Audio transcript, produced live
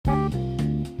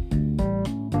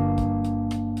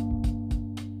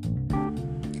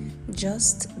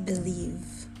Just believe.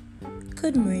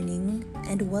 Good morning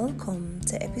and welcome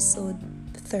to episode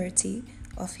 30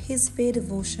 of His Bay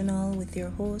Devotional with your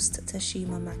host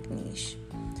Tashima McNeish.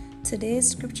 Today's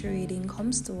scripture reading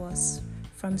comes to us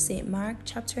from St. Mark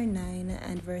chapter 9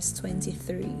 and verse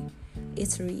 23.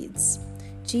 It reads,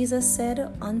 Jesus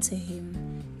said unto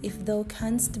him, If thou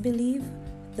canst believe,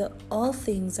 all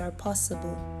things are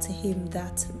possible to him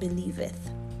that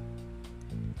believeth.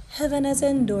 Heaven has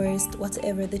endorsed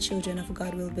whatever the children of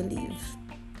God will believe.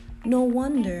 No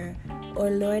wonder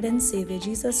our Lord and Savior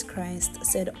Jesus Christ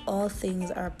said all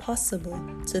things are possible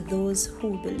to those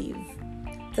who believe.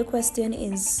 The question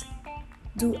is,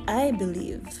 do I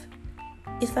believe?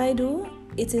 If I do,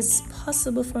 it is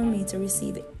possible for me to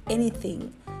receive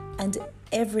anything and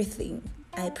everything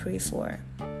I pray for.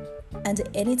 And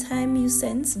anytime you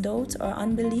sense doubt or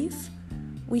unbelief,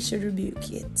 we should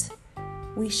rebuke it.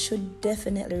 We should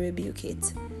definitely rebuke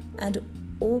it and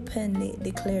openly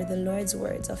declare the Lord's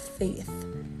words of faith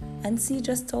and see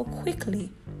just how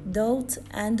quickly doubt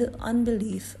and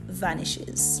unbelief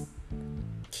vanishes.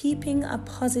 Keeping a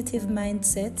positive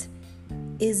mindset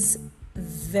is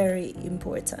very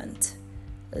important.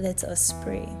 Let us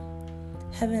pray.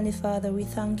 Heavenly Father, we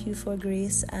thank you for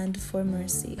grace and for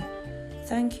mercy.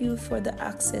 Thank you for the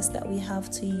access that we have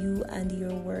to you and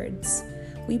your words.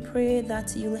 We pray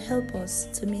that you'll help us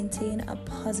to maintain a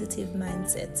positive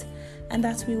mindset and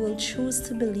that we will choose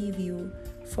to believe you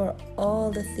for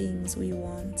all the things we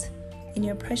want. In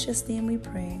your precious name we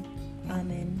pray.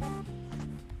 Amen.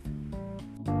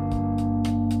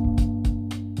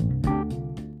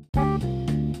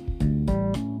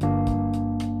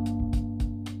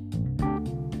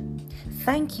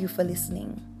 Thank you for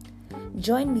listening.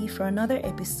 Join me for another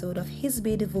episode of His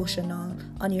Bay Devotional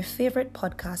on your favorite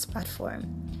podcast platform.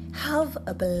 Have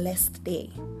a blessed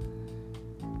day.